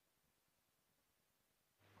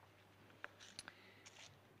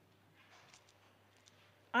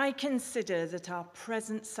I consider that our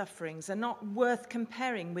present sufferings are not worth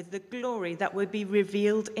comparing with the glory that will be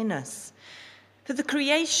revealed in us. For the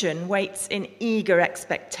creation waits in eager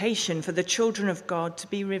expectation for the children of God to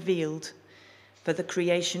be revealed. For the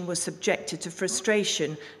creation was subjected to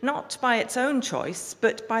frustration, not by its own choice,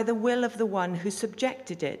 but by the will of the one who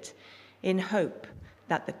subjected it, in hope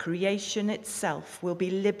that the creation itself will be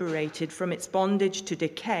liberated from its bondage to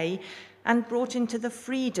decay and brought into the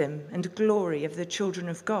freedom and glory of the children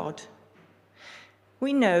of God.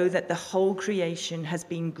 We know that the whole creation has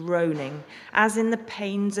been groaning, as in the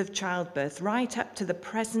pains of childbirth, right up to the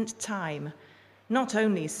present time. Not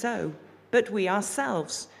only so, but we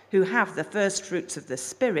ourselves, who have the first fruits of the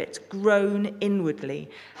Spirit, groan inwardly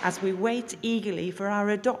as we wait eagerly for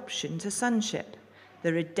our adoption to sonship,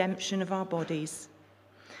 the redemption of our bodies.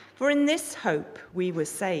 For in this hope we were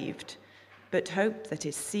saved, but hope that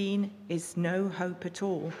is seen is no hope at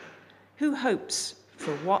all. Who hopes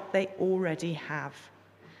for what they already have?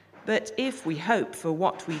 But if we hope for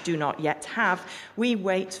what we do not yet have, we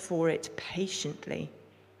wait for it patiently.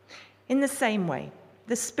 In the same way,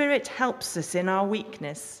 the Spirit helps us in our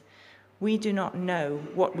weakness. We do not know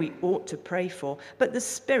what we ought to pray for, but the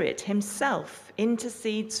Spirit himself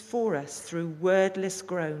intercedes for us through wordless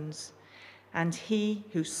groans. And he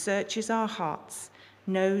who searches our hearts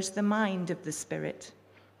knows the mind of the Spirit,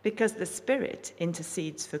 because the Spirit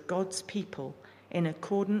intercedes for God's people in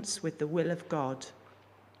accordance with the will of God.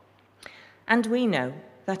 And we know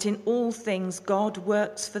that in all things God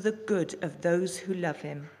works for the good of those who love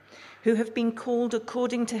him, who have been called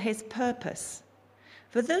according to his purpose.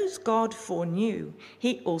 For those God foreknew,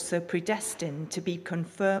 he also predestined to be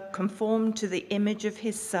conformed to the image of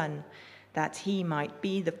his Son, that he might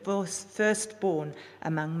be the firstborn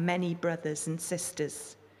among many brothers and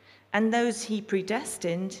sisters. And those he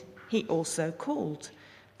predestined, he also called.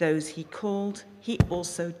 Those he called, he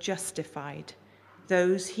also justified.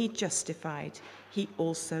 Those he justified, he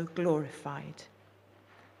also glorified.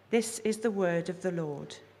 This is the word of the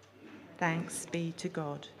Lord. Thanks be to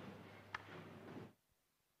God.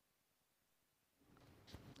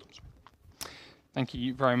 Thank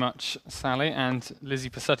you very much, Sally and Lizzie,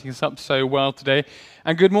 for setting us up so well today.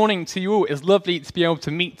 And good morning to you all. It's lovely to be able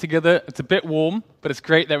to meet together. It's a bit warm, but it's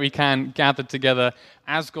great that we can gather together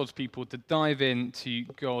as God's people to dive into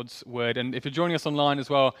God's word. And if you're joining us online as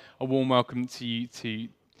well, a warm welcome to you too.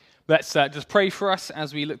 Let's just pray for us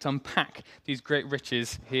as we look to unpack these great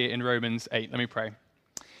riches here in Romans 8. Let me pray.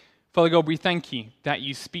 Father God, we thank you that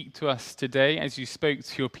you speak to us today as you spoke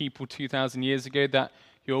to your people 2,000 years ago, that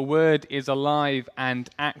your word is alive and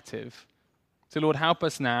active. So Lord, help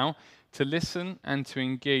us now to listen and to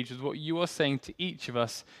engage with what you are saying to each of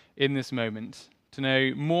us in this moment, to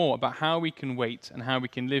know more about how we can wait and how we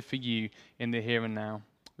can live for you in the here and now.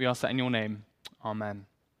 We ask that in your name. Amen.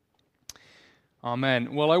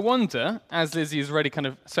 Amen. Well, I wonder, as Lizzie has already kind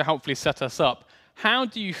of so helpfully set us up, how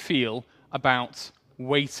do you feel about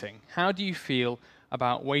waiting? How do you feel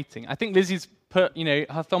about waiting? I think Lizzie's put,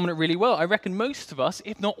 her thumb on it really well. I reckon most of us,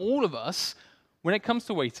 if not all of us, when it comes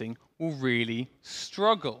to waiting, will really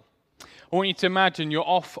struggle. I want you to imagine you're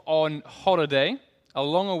off on holiday, a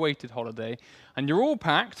long-awaited holiday, and you're all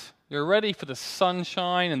packed, you're ready for the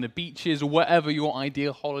sunshine and the beaches or whatever your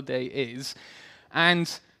ideal holiday is,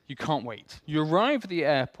 and you can't wait. You arrive at the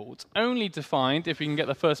airport only to find, if we can get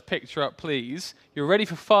the first picture up, please, you're ready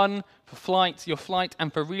for fun, for your flight,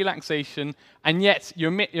 and for relaxation, and yet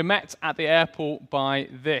you're met at the airport by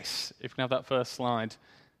this. If we can have that first slide,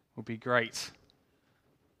 would be great.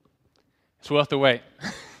 It's worth the wait.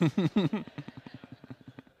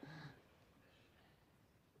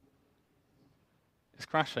 It's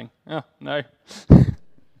crashing. Oh, no.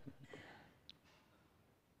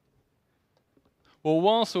 Well,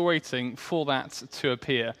 whilst we're waiting for that to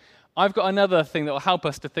appear, I've got another thing that will help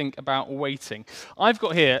us to think about waiting. I've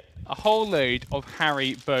got here a whole load of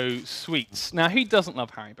Haribo sweets. Now, who doesn't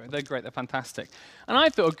love Haribo? They're great, they're fantastic. And I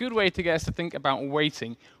thought a good way to get us to think about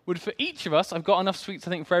waiting would, for each of us, I've got enough sweets,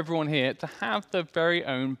 I think, for everyone here, to have their very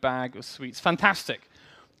own bag of sweets. Fantastic.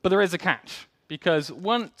 But there is a catch, because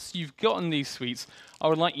once you've gotten these sweets, I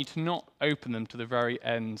would like you to not open them to the very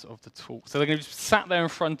end of the talk. So they're going to be sat there in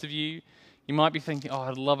front of you. You might be thinking, oh,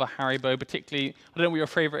 I'd love a Haribo, particularly, I don't know what your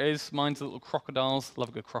favorite is. Mine's the little crocodiles. Love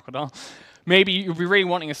a good crocodile. Maybe you'll be really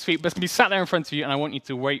wanting a sweet, but it's going to be sat there in front of you, and I want you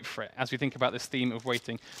to wait for it as we think about this theme of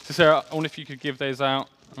waiting. So, Sarah, I wonder if you could give those out,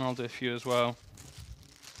 and I'll do a few as well.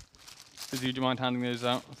 Do you mind handing those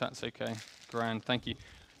out, if that's okay? Grand, thank you.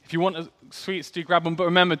 If you want sweets, do grab them, but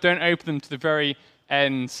remember, don't open them to the very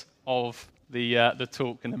end of the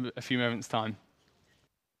talk in a few moments' time.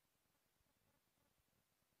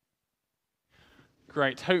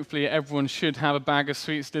 Great. Hopefully everyone should have a bag of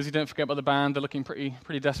sweets. Lizzie, don't forget about the band. They're looking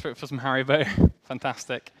pretty desperate for some Haribo.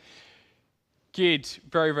 Fantastic. Good.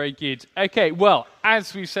 Very, very good. Okay, well,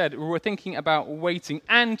 as we said, we're thinking about waiting,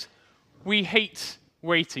 and we hate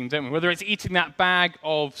waiting, don't we? Whether it's eating that bag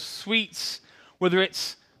of sweets, whether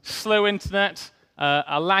it's slow internet,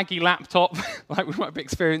 a laggy laptop like we might be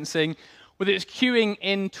experiencing, whether it's queuing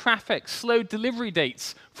in traffic, slow delivery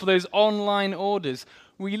dates for those online orders.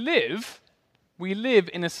 We live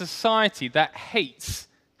in a society that hates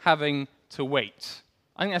having to wait.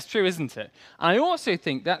 I think that's true, isn't it? And I also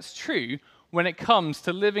think that's true when it comes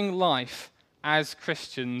to living life as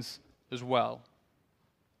Christians as well.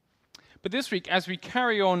 But this week, as we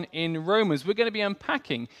carry on in Romans, we're going to be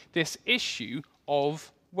unpacking this issue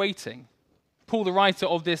of waiting. Paul, the writer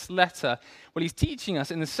of this letter, well, he's teaching us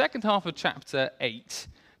in the second half of chapter 8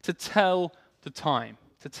 to tell the time,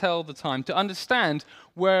 to understand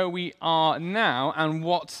where we are now and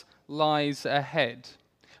what lies ahead.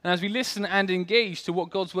 And as we listen and engage to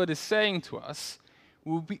what God's word is saying to us,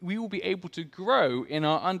 we will be able to grow in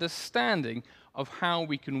our understanding of how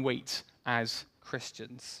we can wait as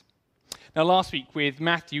Christians. Now, last week with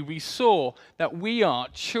Matthew, we saw that we are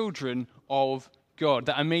children of God,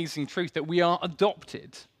 that amazing truth that we are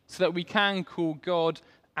adopted, so that we can call God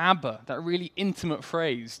Abba, that really intimate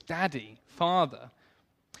phrase, Daddy, Father.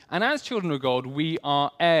 And as children of God, we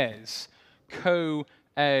are heirs,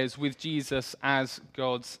 co-heirs with Jesus as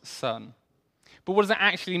God's Son. But what does that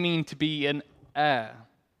actually mean to be an heir?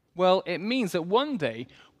 Well, it means that one day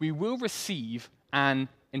we will receive an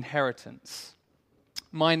inheritance.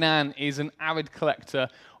 My nan is an avid collector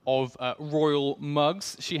of royal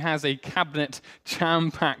mugs. She has a cabinet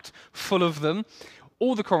jam-packed full of them.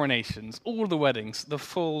 All the coronations, all the weddings, the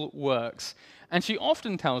full works. And she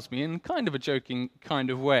often tells me, in kind of a joking kind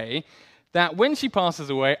of way, that when she passes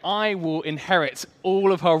away, I will inherit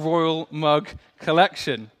all of her royal mug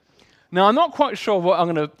collection. Now, I'm not quite sure what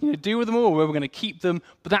I'm going to do with them all, or where we're going to keep them,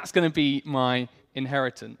 but that's going to be my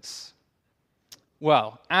inheritance.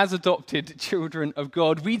 Well, as adopted children of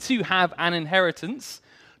God, we too have an inheritance,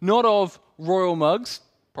 not of royal mugs,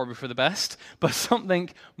 probably for the best, but something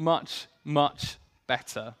much, much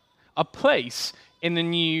better. A place in the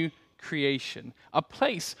new creation. A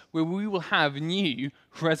place where we will have new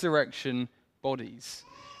resurrection bodies.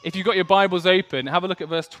 If you've got your Bibles open, have a look at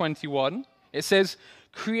verse 21. It says,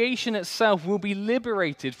 creation itself will be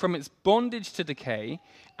liberated from its bondage to decay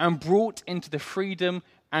and brought into the freedom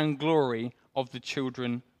and glory of the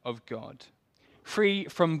children of God. Free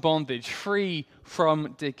from bondage, free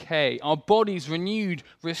from decay, our bodies renewed,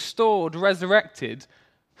 restored, resurrected.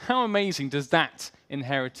 How amazing does that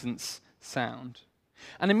inheritance sound?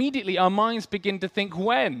 And immediately our minds begin to think,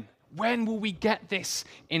 when? When will we get this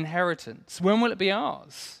inheritance? When will it be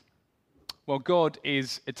ours? Well, God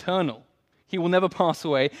is eternal. He will never pass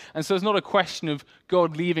away, and so it's not a question of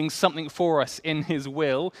God leaving something for us in his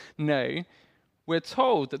will. No, we're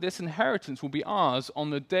told that this inheritance will be ours on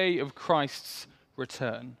the day of Christ's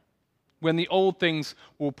return, when the old things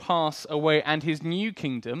will pass away and his new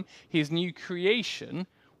kingdom, his new creation,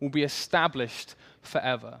 will be established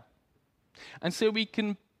forever. And so we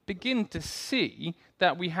can begin to see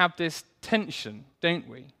that we have this tension, don't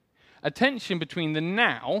we? A tension between the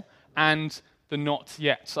now and the not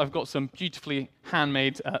yet. So I've got some beautifully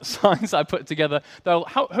handmade signs I put together that will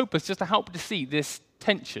help us to see this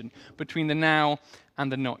tension between the now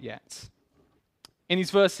and the not yet. In these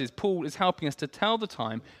verses, Paul is helping us to tell the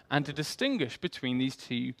time and to distinguish between these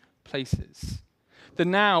two places. The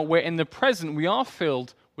now, where in the present we are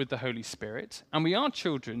filled with the Holy Spirit and we are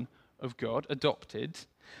children of God, adopted,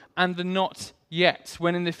 and the not yet,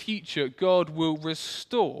 when in the future God will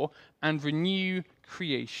restore and renew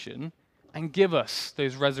creation and give us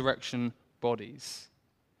those resurrection bodies.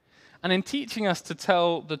 And in teaching us to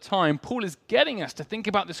tell the time, Paul is getting us to think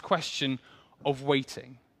about this question of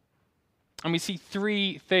waiting. And we see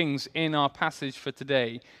three things in our passage for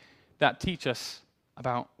today that teach us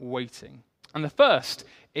about waiting. And the first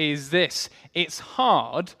is this: it's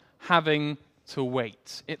hard having to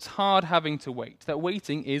wait. It's hard having to wait, that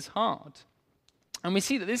waiting is hard. And we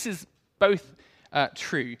see that this is both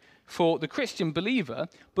true for the Christian believer,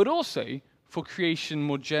 but also for creation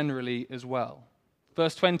more generally as well.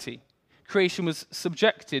 Verse 20, creation was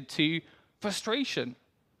subjected to frustration.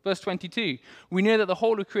 Verse 22, we know that the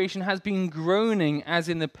whole of creation has been groaning as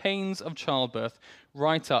in the pains of childbirth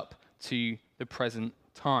right up to the present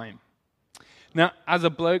time. Now, as a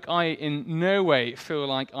bloke, I in no way feel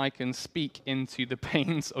like I can speak into the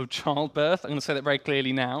pains of childbirth. I'm going to say that very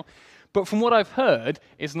clearly now. But from what I've heard,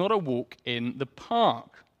 it's not a walk in the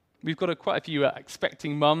park. We've got quite a few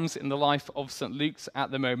expecting mums in the life of St. Luke's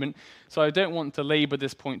at the moment, so I don't want to labour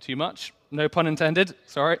this point too much. No pun intended,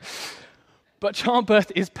 sorry. But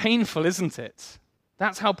childbirth is painful, isn't it?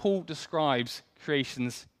 That's how Paul describes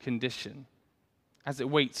creation's condition as it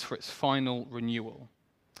waits for its final renewal.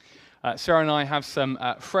 Sarah and I have some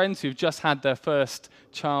friends who've just had their first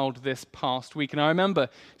child this past week, and I remember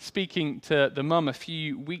speaking to the mum a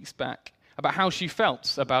few weeks back about how she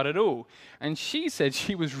felt about it all. And she said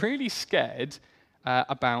she was really scared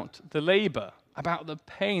about the labour, about the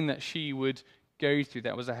pain that she would go through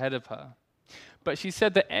that was ahead of her. But she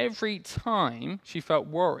said that every time she felt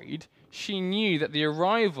worried, she knew that the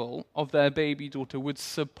arrival of their baby daughter would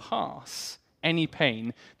surpass any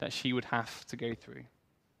pain that she would have to go through.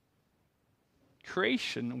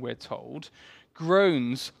 Creation, we're told,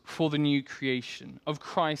 groans for the new creation of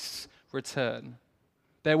Christ's return.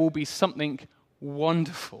 There will be something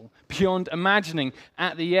wonderful, beyond imagining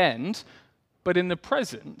at the end, but in the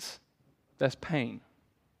present, there's pain.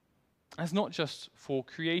 That's not just for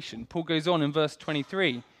creation. Paul goes on in verse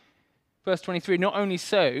 23. Verse 23, not only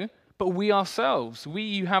so, but we ourselves,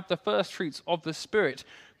 we who have the first fruits of the Spirit,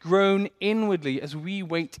 groan inwardly as we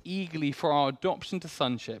wait eagerly for our adoption to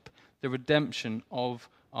sonship, the redemption of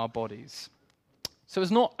our bodies. So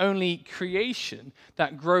it's not only creation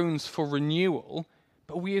that groans for renewal,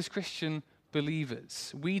 but we as Christian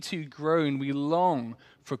believers, we too groan, we long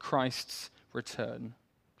for Christ's return.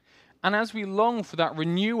 And as we long for that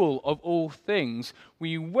renewal of all things,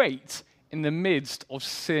 we wait in the midst of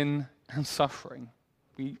sin and suffering.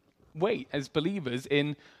 We wait as believers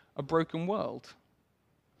in a broken world.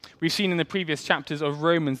 We've seen in the previous chapters of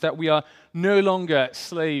Romans that we are no longer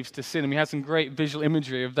slaves to sin, and we had some great visual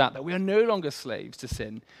imagery of that we are no longer slaves to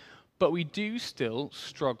sin, but we do still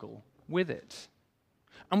struggle with it.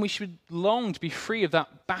 And we should long to be free of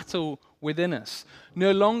that battle within us,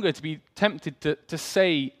 no longer to be tempted to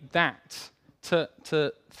say that,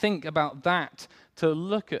 to think about that, to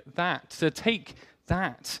look at that, to take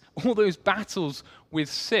that. All those battles with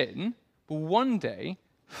sin will one day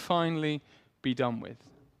finally be done with.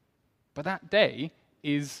 But that day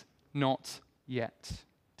is not yet.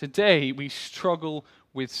 Today we struggle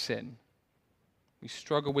with sin. We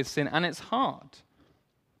struggle with sin, and it's hard.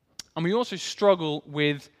 And we also struggle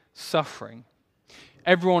with suffering.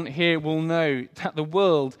 Everyone here will know that the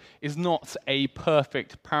world is not a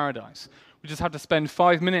perfect paradise. We just have to spend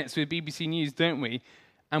 5 minutes with BBC News, don't we?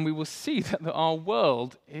 And we will see that our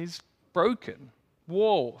world is broken.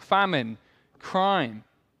 War, famine, crime,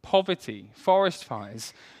 poverty, forest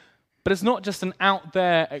fires. But it's not just an out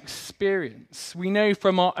there experience. We know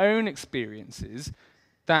from our own experiences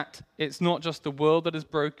that it's not just the world that is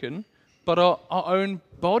broken, but our own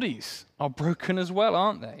bodies are broken as well,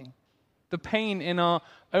 aren't they? The pain in our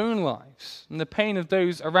own lives and the pain of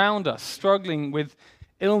those around us struggling with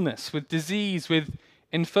illness, with disease, with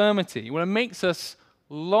infirmity. Well, it makes us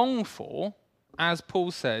long for, as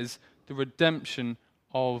Paul says, the redemption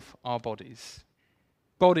of our bodies.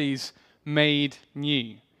 Bodies made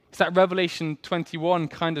new. It's that Revelation 21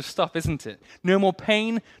 kind of stuff, isn't it? No more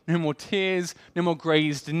pain, no more tears, no more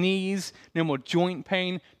grazed knees, no more joint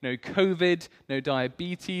pain, no COVID, no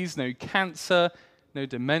diabetes, no cancer, no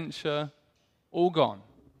dementia. All gone.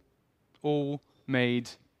 All made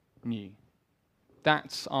new.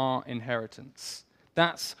 That's our inheritance.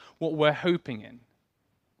 That's what we're hoping in.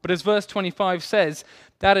 But as verse 25 says,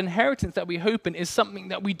 that inheritance that we hope in is something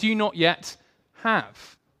that we do not yet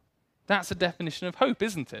have. That's a definition of hope,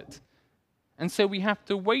 isn't it? And so we have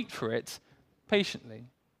to wait for it patiently.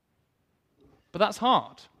 But that's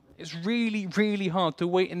hard. It's really, really hard to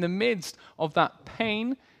wait in the midst of that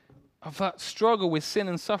pain, of that struggle with sin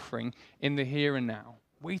and suffering in the here and now.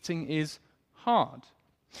 Waiting is hard.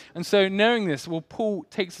 And so knowing this, well, Paul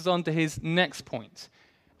takes us on to his next point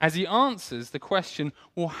as he answers the question,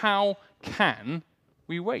 well, how can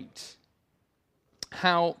we wait?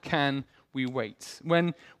 How can we wait?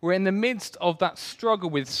 When we're in the midst of that struggle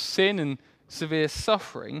with sin and severe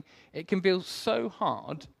suffering, it can feel so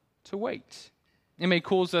hard to wait. It may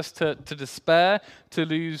cause us to despair, to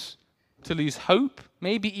lose hope,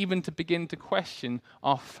 maybe even to begin to question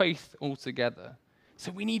our faith altogether.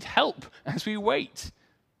 So we need help as we wait.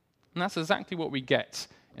 And that's exactly what we get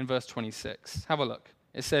in verse 26. Have a look.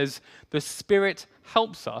 It says, the Spirit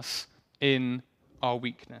helps us in our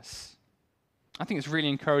weakness. I think it's really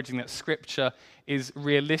encouraging that Scripture is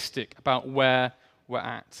realistic about where we're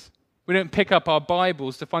at. We don't pick up our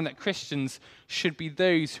Bibles to find that Christians should be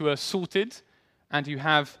those who are sorted and who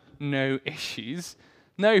have no issues.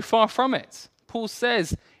 No, far from it. Paul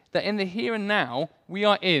says that in the here and now, we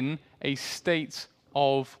are in a state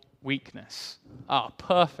of weakness.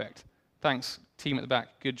 Perfect. Thanks, team at the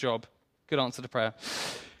back. Good job. Good answer to prayer.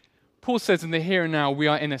 Paul says in the here and now, we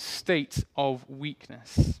are in a state of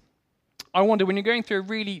weakness. I wonder, when you're going through a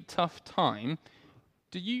really tough time,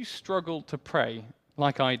 do you struggle to pray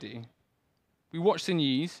like I do? We watch the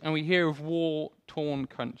news and we hear of war-torn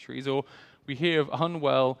countries, or we hear of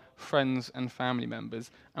unwell friends and family members,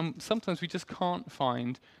 and sometimes we just can't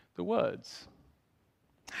find the words.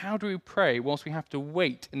 How do we pray whilst we have to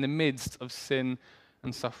wait in the midst of sin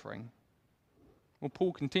and suffering? Well,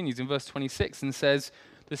 Paul continues in verse 26 and says,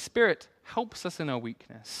 "The Spirit helps us in our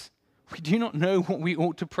weakness. We do not know what we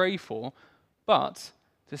ought to pray for, but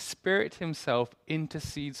the Spirit himself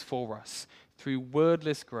intercedes for us through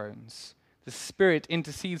wordless groans. The Spirit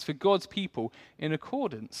intercedes for God's people in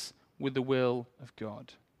accordance with the will of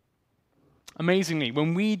God." Amazingly,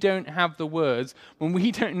 when we don't have the words, when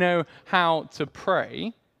we don't know how to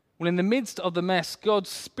pray, well, in the midst of the mess, God's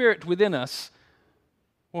Spirit within us,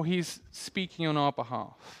 well, he's speaking on our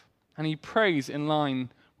behalf, and he prays in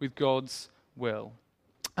line with God's will.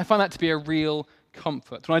 I find that to be a real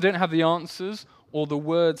comfort. When I don't have the answers or the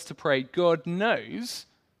words to pray, God knows,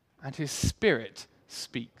 and his Spirit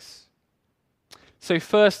speaks. So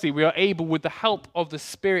firstly, we are able, with the help of the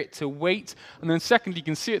Spirit, to wait. And then secondly, you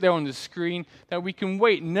can see it there on the screen, that we can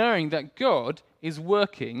wait knowing that God is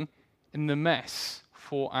working in the mess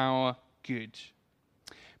for our good.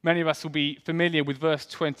 Many of us will be familiar with verse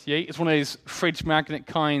 28. It's one of those fridge magnet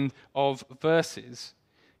kind of verses.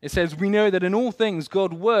 It says, "We know that in all things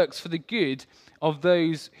God works for the good of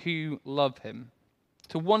those who love him."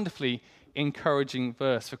 It's a wonderfully encouraging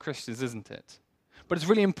verse for Christians, isn't it? But it's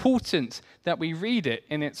really important that we read it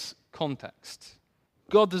in its context.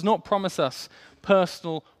 God does not promise us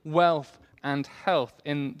personal wealth and health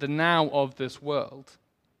in the now of this world.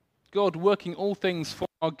 God working all things for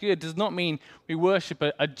our good does not mean we worship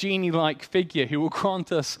a genie-like figure who will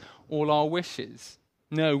grant us all our wishes.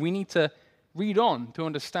 No, we need to read on to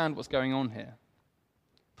understand what's going on here.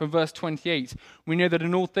 From verse 28, we know that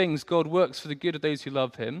in all things God works for the good of those who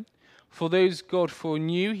love him. For those God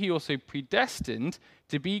foreknew, he also predestined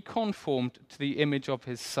to be conformed to the image of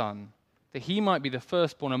his Son, that he might be the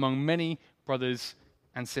firstborn among many brothers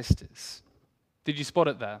and sisters. Did you spot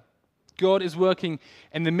it there? God is working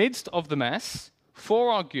in the midst of the mess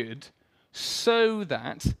for our good so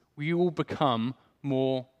that we will become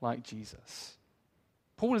more like Jesus.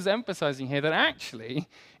 Paul is emphasizing here that actually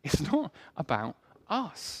it's not about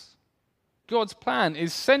us. God's plan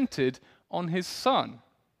is centered on his Son.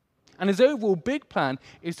 And his overall big plan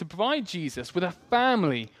is to provide Jesus with a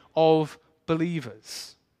family of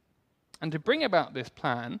believers. And to bring about this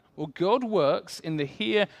plan, well, God works in the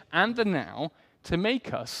here and the now to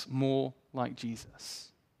make us more like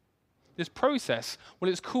Jesus. This process, well,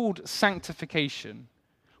 it's called sanctification,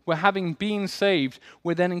 where having been saved,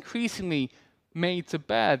 we're then increasingly made to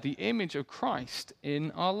bear the image of Christ in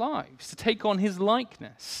our lives, to take on his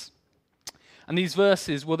likeness. And these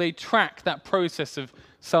verses, well, they track that process of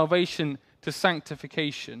salvation to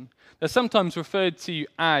sanctification. They're sometimes referred to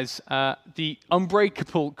as the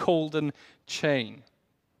unbreakable golden chain,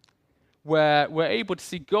 where we're able to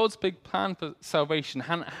see God's big plan for salvation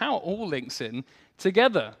and how it all links in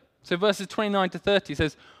together. So verses 29 to 30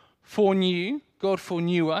 says, God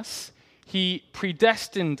foreknew us, he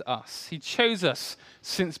predestined us, he chose us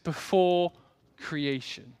since before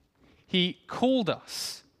creation. He called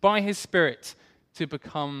us by his Spirit to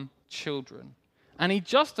become children. And he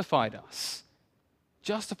justified us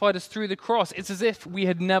through the cross. It's as if we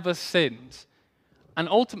had never sinned. And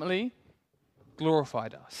ultimately,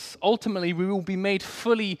 glorified us. Ultimately, we will be made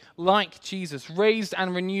fully like Jesus, raised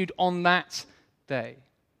and renewed on that day.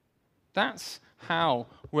 That's how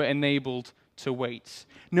we're enabled to wait.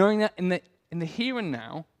 Knowing that in the here and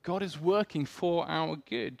now, God is working for our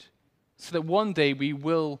good, so that one day we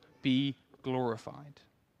will be glorified.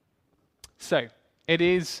 So, it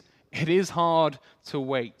is hard to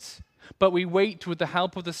wait, but we wait with the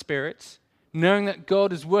help of the Spirit, knowing that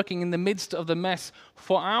God is working in the midst of the mess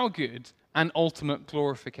for our good and ultimate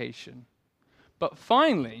glorification. But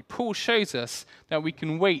finally, Paul shows us that we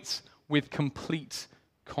can wait with complete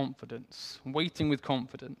confidence, waiting with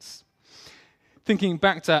confidence. Thinking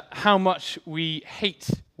back to how much we hate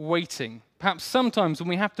waiting, perhaps sometimes when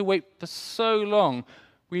we have to wait for so long,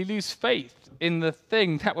 we lose faith in the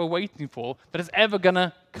thing that we're waiting for that is ever going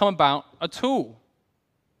to come about at all.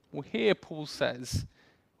 Well, here Paul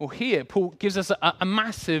gives us a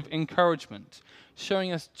massive encouragement,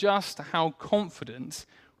 showing us just how confident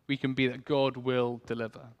we can be that God will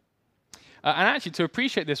deliver. And actually, to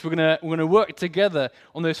appreciate this, we're going to work together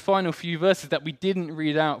on those final few verses that we didn't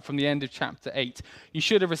read out from the end of chapter 8. You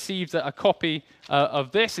should have received a copy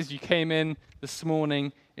of this as you came in this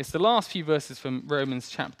morning. It's the last few verses from Romans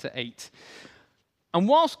chapter 8. And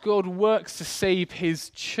whilst God works to save his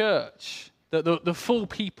church, the full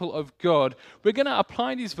people of God, we're going to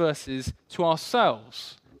apply these verses to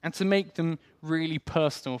ourselves and to make them really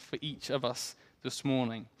personal for each of us this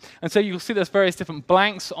morning. And so you'll see there's various different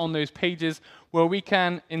blanks on those pages where we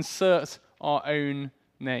can insert our own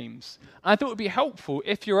names. And I thought it would be helpful,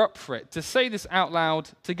 if you're up for it, to say this out loud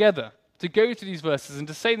together, to go through these verses and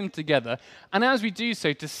to say them together. And as we do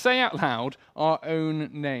so, to say out loud our own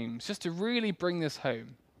names, just to really bring this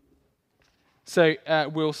home. So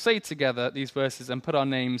we'll say together these verses and put our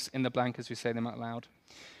names in the blank as we say them out loud.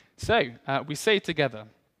 So we say together,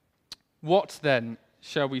 "What then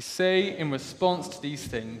shall we say in response to these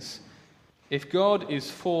things? If God is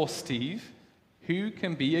for Steve, who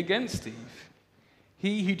can be against Steve?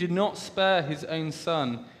 He who did not spare his own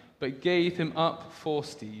son, but gave him up for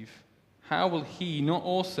Steve, how will he not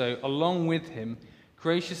also, along with him,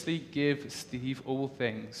 graciously give Steve all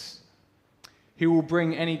things? Who will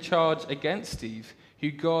bring any charge against Steve, who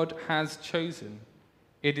God has chosen?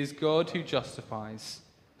 It is God who justifies.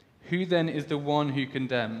 Who then is the one who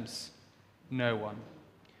condemns? No one.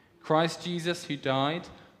 Christ Jesus, who died,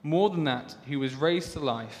 more than that, who was raised to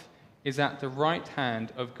life, is at the right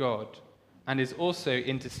hand of God and is also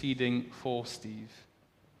interceding for Steve.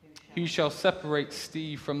 Who shall separate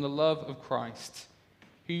Steve from the love of Christ?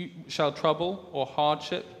 Who shall trouble or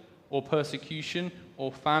hardship or persecution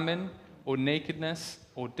or famine or nakedness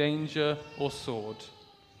or danger or sword?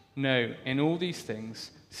 No, in all these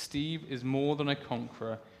things, Steve is more than a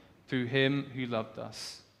conqueror through him who loved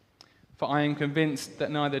us. For I am convinced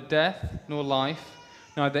that neither death nor life,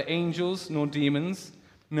 neither angels nor demons,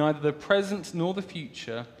 neither the present nor the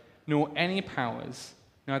future, nor any powers,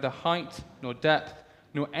 neither height nor depth,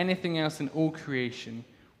 nor anything else in all creation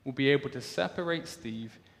will be able to separate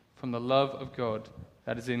Steve from the love of God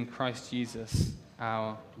that is in Christ Jesus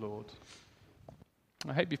our Lord."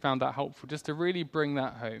 I hope you found that helpful, just to really bring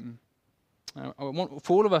that home. I want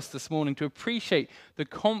for all of us this morning to appreciate the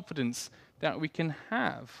confidence that we can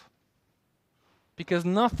have, because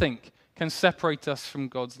nothing can separate us from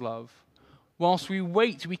God's love. Whilst we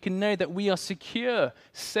wait, we can know that we are secure,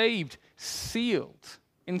 saved, sealed,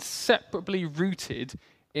 inseparably rooted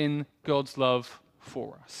in God's love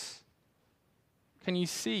for us. Can you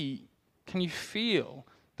see, can you feel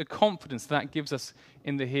the confidence that gives us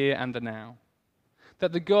in the here and the now?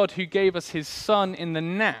 That the God who gave us his Son in the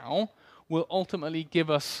now will ultimately give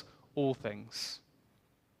us all things.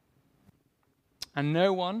 And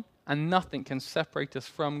no one and nothing can separate us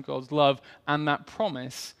from God's love and that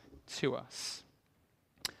promise to us.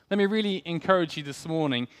 Let me really encourage you this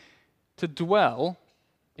morning to dwell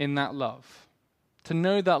in that love, to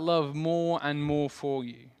know that love more and more for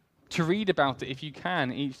you, to read about it if you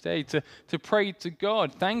can each day, to pray to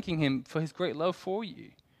God, thanking him for his great love for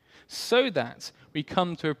you, so that we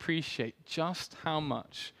come to appreciate just how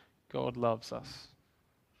much God loves us.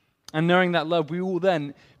 And knowing that love, we will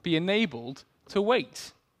then be enabled to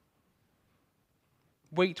wait.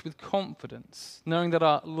 Wait with confidence, knowing that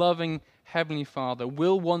our loving Heavenly Father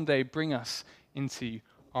will one day bring us into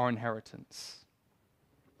our inheritance.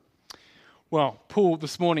 Well, Paul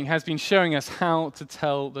this morning has been showing us how to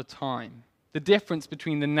tell the time, the difference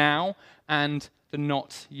between the now and the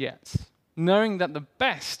not yet. Knowing that the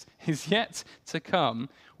best is yet to come,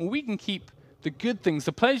 well, we can keep the good things,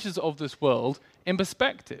 the pleasures of this world in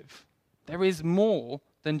perspective. There is more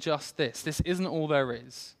than just this. This isn't all there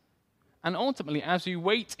is. And ultimately, as we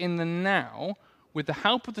wait in the now, with the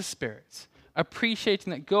help of the Spirit,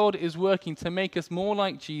 appreciating that God is working to make us more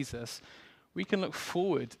like Jesus, we can look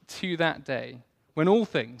forward to that day when all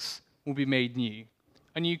things will be made new.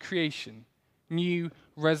 A new creation, new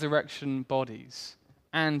resurrection bodies,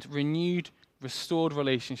 and renewed, restored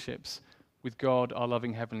relationships with God, our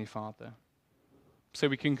loving Heavenly Father. So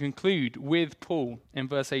we can conclude with Paul in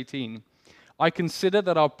verse 18. I consider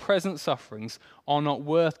that our present sufferings are not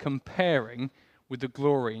worth comparing with the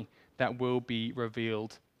glory that will be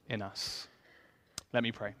revealed in us. Let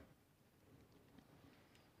me pray.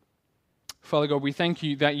 Father God, we thank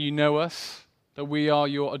you that you know us, that we are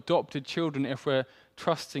your adopted children if we're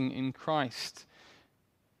trusting in Christ.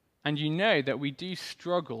 And you know that we do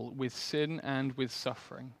struggle with sin and with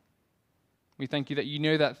suffering. We thank you that you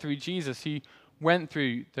know that through Jesus, he went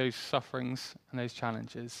through those sufferings and those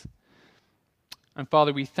challenges. And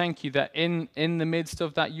Father, we thank you that in the midst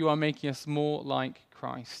of that, you are making us more like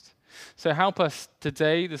Christ. So help us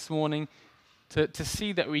today, this morning, to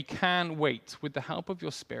see that we can wait with the help of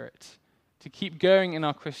your Spirit, to keep going in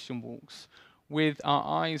our Christian walks with our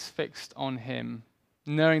eyes fixed on him,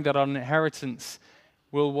 knowing that our inheritance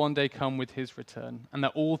will one day come with his return and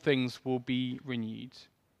that all things will be renewed.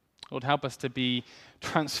 Lord, help us to be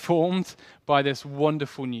transformed by this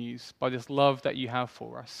wonderful news, by this love that you have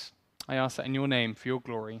for us. I ask that in your name, for your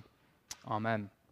glory. Amen.